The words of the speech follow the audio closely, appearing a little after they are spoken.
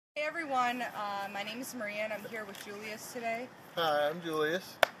Hey everyone, my name is Maria and I'm here with Julius today. Hi, I'm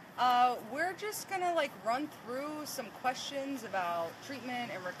Julius. We're just gonna run through some questions about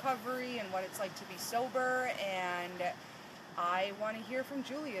treatment and recovery and what it's like to be sober, and I want to hear from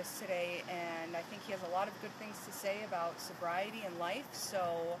Julius today, and I think he has a lot of good things to say about sobriety and life,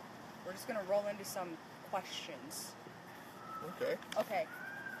 so we're just gonna roll into some questions. Okay. Okay,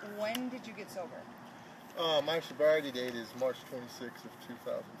 when did you get sober? My sobriety date is March 26th of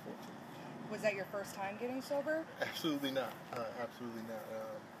 2014. Was that your first time getting sober? Absolutely not. Absolutely not.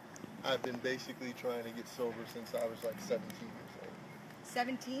 I've been basically trying to get sober since I was like 17 years old.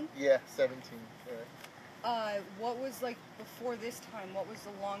 17? Yeah, 17. What was before this time? What was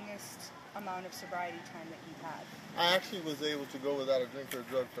the longest amount of sobriety time that you had? I actually was able to go without a drink or a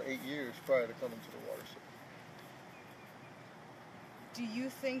drug for 8 years prior to coming to the Watershed. Do you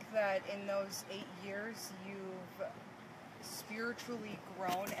think that in those 8 years you've spiritually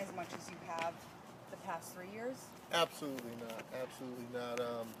grown as much as you have the past 3 years? Absolutely not. Absolutely not.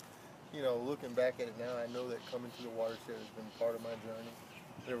 Looking back at it now, I know that coming to the Watershed has been part of my journey.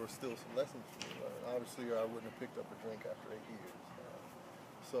 There were still some lessons to be learned. Obviously, or I wouldn't have picked up a drink after 8 years.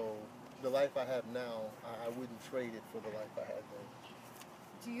 So the life I have now, I wouldn't trade it for the life I had then.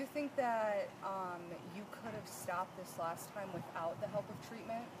 Do you think that you could have stopped this last time without the help of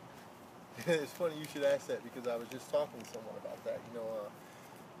treatment? It's funny you should ask that because I was just talking to someone about that.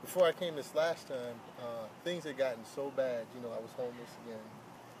 Before I came this last time, things had gotten so bad. I was homeless again.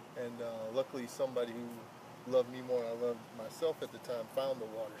 And luckily somebody who loved me more than I loved myself at the time found the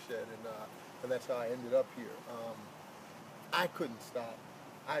Watershed, and that's how I ended up here. I couldn't stop.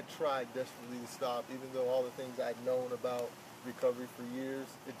 I tried desperately to stop, even though all the things I'd known about recovery for years,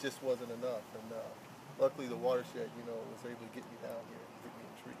 it just wasn't enough. And luckily the Watershed, was able to get me down here, get me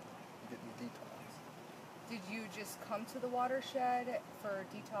in treatment, get me detox. Did you just come to the Watershed for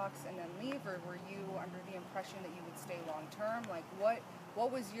detox and then leave, or were you under the impression that you would stay long term?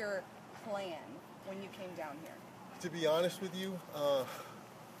 What was your plan when you came down here? To be honest with you,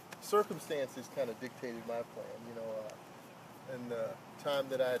 circumstances kind of dictated my plan. And the time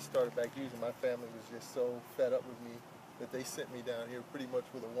that I had started back using, my family was just so fed up with me that they sent me down here pretty much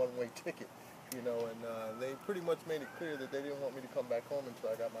with a one-way ticket. And they pretty much made it clear that they didn't want me to come back home until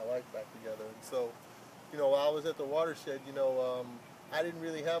I got my life back together. And so, while I was at the Watershed, I didn't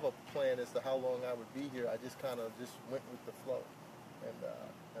really have a plan as to how long I would be here. I just kind of just went with the flow. And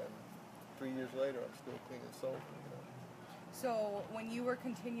 3 years later, I'm still clean and sober. So when you were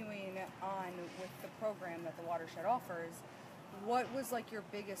continuing on with the program that the Watershed offers, what was your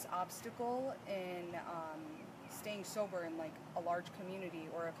biggest obstacle in staying sober in a large community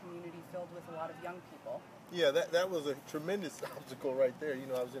or a community filled with a lot of young people? Yeah, that was a tremendous obstacle right there.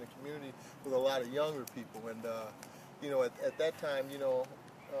 I was in a community with a lot of younger people, and at that time,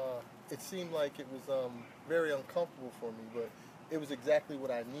 it seemed like it was very uncomfortable for me, but it was exactly what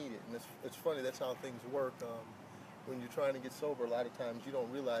I needed. And it's funny, that's how things work. When you're trying to get sober, a lot of times you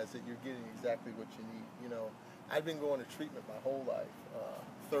don't realize that you're getting exactly what you need. I'd been going to treatment my whole life,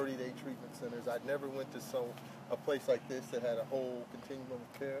 30-day treatment centers. I'd never went to a place like this that had a whole continuum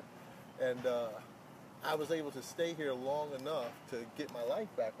of care, and I was able to stay here long enough to get my life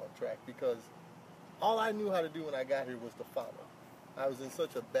back on track because all I knew how to do when I got here was to follow. I was in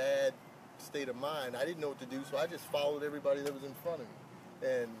such a bad state of mind, I didn't know what to do, so I just followed everybody that was in front of me.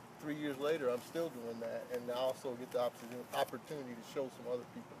 And 3 years later, I'm still doing that, and I also get the opportunity to show some other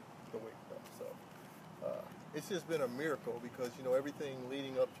people the way to go. So it's just been a miracle because, everything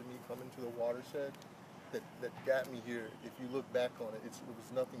leading up to me coming to the Watershed that got me here, if you look back on it, it was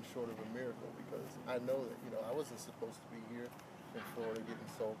nothing short of a miracle because I know that, I wasn't supposed to be here in Florida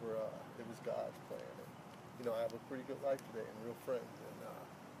getting sober. It was God's plan. And, I have a pretty good life today and real friends. And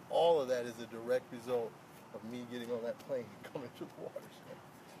all of that is a direct result of me getting on that plane and coming to the Watershed.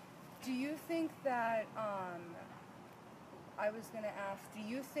 Do you think that, I was going to ask, do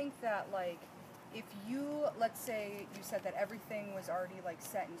you think that, if you, let's say you said that everything was already,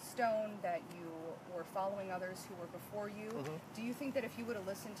 set in stone, that you were following others who were before you, do you think that if you would have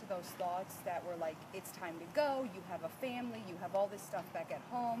listened to those thoughts that were it's time to go, you have a family, you have all this stuff back at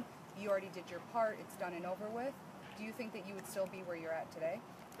home, you already did your part, it's done and over with, do you think that you would still be where you're at today?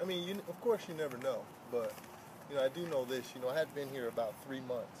 I mean, of course you never know, but I do know this. I had been here about 3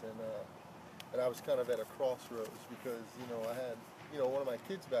 months, and I was kind of at a crossroads because I had one of my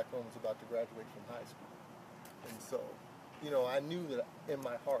kids back home was about to graduate from high school, and so I knew that in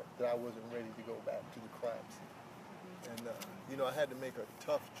my heart that I wasn't ready to go back to the crime scene, and I had to make a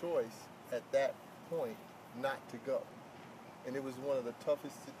tough choice at that point not to go, and it was one of the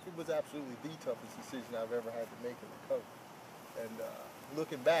toughest. It was absolutely the toughest decision I've ever had to make in recovery, and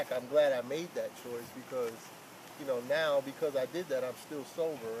looking back, I'm glad I made that choice because, you know, now because I did that, I'm still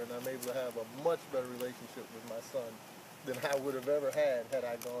sober and I'm able to have a much better relationship with my son than I would have ever had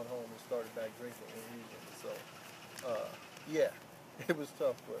I gone home and started back drinking and using. So, yeah, it was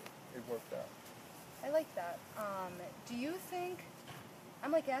tough, but it worked out. I like that. Do you think,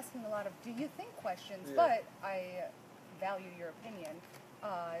 I'm like asking a lot of do you think questions, Yeah. but I value your opinion.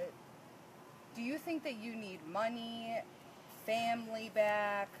 Do you think that you need money, family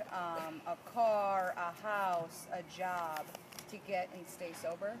back, a car, a house, a job to get and stay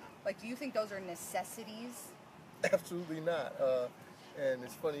sober? Like, do you think those are necessities? Absolutely not. And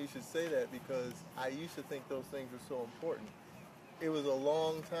it's funny you should say that because I used to think those things were so important. It was a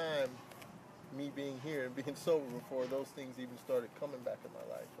long time, me being here and being sober, before those things even started coming back in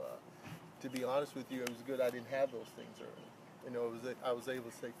my life. To be honest with you, it was good I didn't have those things early. You know, I was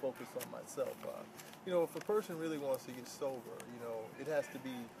able to stay focused on myself. You know, if a person really wants to get sober, you know, it has to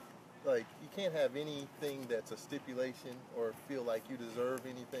be like, you can't have anything that's a stipulation or feel like you deserve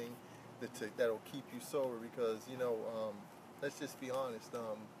anything that'll keep you sober because, you know, let's just be honest,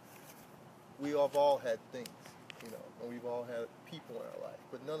 we have all had things, you know, and we've all had people in our life,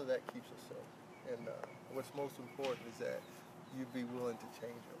 but none of that keeps us sober. And what's most important is that you be willing to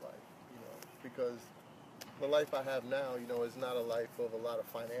change your life, you know, because the life I have now, you know, is not a life of a lot of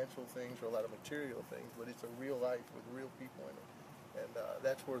financial things or a lot of material things, but it's a real life with real people in it. And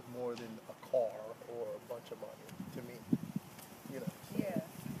that's worth more than a car or a bunch of money to me, you know. So. Yeah.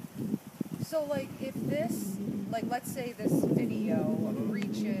 So, like, if this, like, let's say this video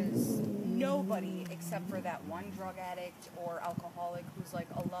reaches nobody except for that one drug addict or alcoholic who's, like,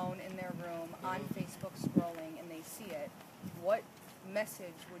 alone in their room on Facebook scrolling and they see it, what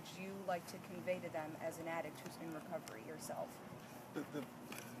message would you like to convey to them as an addict who's in recovery yourself?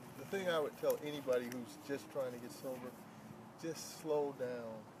 The thing I would tell anybody who's just trying to get sober, just slow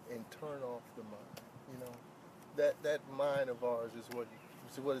down and turn off the mind. You know, that mind of ours is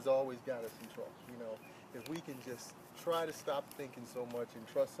what has always got us in trouble. You know, if we can just try to stop thinking so much and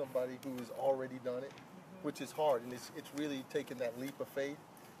trust somebody who has already done it, which is hard, and it's really taking that leap of faith.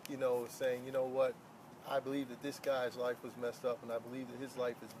 You know, saying, you know what, I believe that this guy's life was messed up, and I believe that his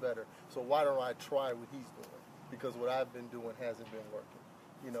life is better. So why don't I try what he's doing? Because what I've been doing hasn't been working.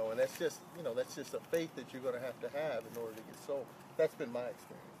 You know, and that's just a faith that you're going to have in order to get sober. That's been my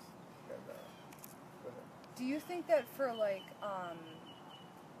experience. And go ahead. Do you think that for like,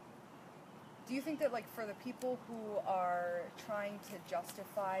 for the people who are trying to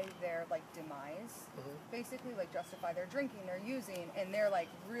justify their like demise, basically like justify their drinking, their using, and they're like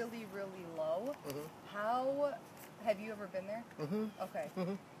really, really low, how, have you ever been there? Okay.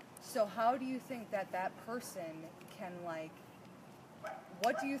 So how do you think that person can like,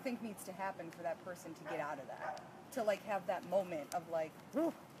 what do you think needs to happen for that person to get out of that? To like have that moment of like,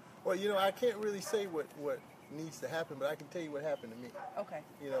 whew. Well, you know, I can't really say what needs to happen, but I can tell you what happened to me. Okay.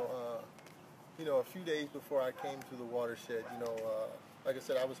 You know, a few days before I came to the Watershed, you know, like I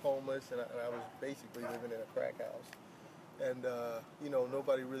said, I was homeless and I was basically living in a crack house. And, you know,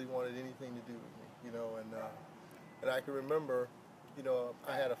 nobody really wanted anything to do with me, you know, and I can remember, you know,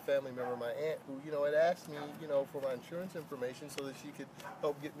 I had a family member, my aunt, who, you know, had asked me, you know, for my insurance information so that she could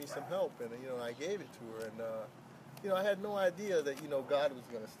help get me some help. And, you know, I gave it to her. And, you know, I had no idea that, you know, God was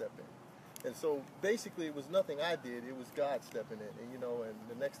going to step in. And so basically it was nothing I did. It was God stepping in. And, you know, and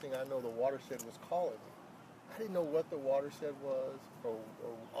the next thing I know, the Watershed was calling me. I didn't know what the Watershed was. Or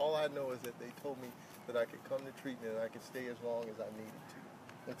all I know is that they told me that I could come to treatment and I could stay as long as I needed to.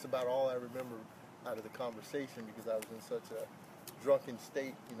 That's about all I remember out of the conversation because I was in such a drunken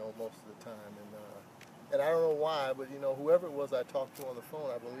state, you know, most of the time, and I don't know why, but you know, whoever it was I talked to on the phone,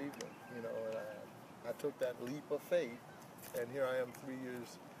 I believed him, you know, and I took that leap of faith, and here I am 3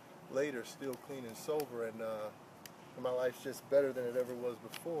 years later, still clean and sober, and my life's just better than it ever was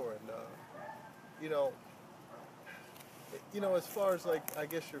before, and you know, as far as like, I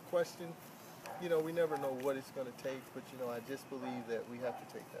guess your question, you know, we never know what it's going to take, but you know, I just believe that we have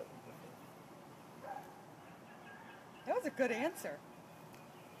to take that leap of faith. That was a good answer.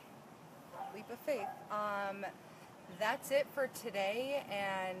 Leap of faith. That's it for today,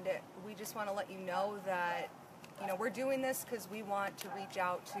 and we just want to let you know that, you know, we're doing this because we want to reach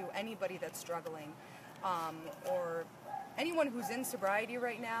out to anybody that's struggling, or anyone who's in sobriety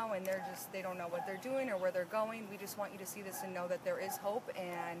right now and they don't know what they're doing or where they're going. We just want you to see this and know that there is hope,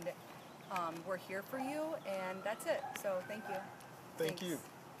 and we're here for you, and that's it. So thank you. Thank you.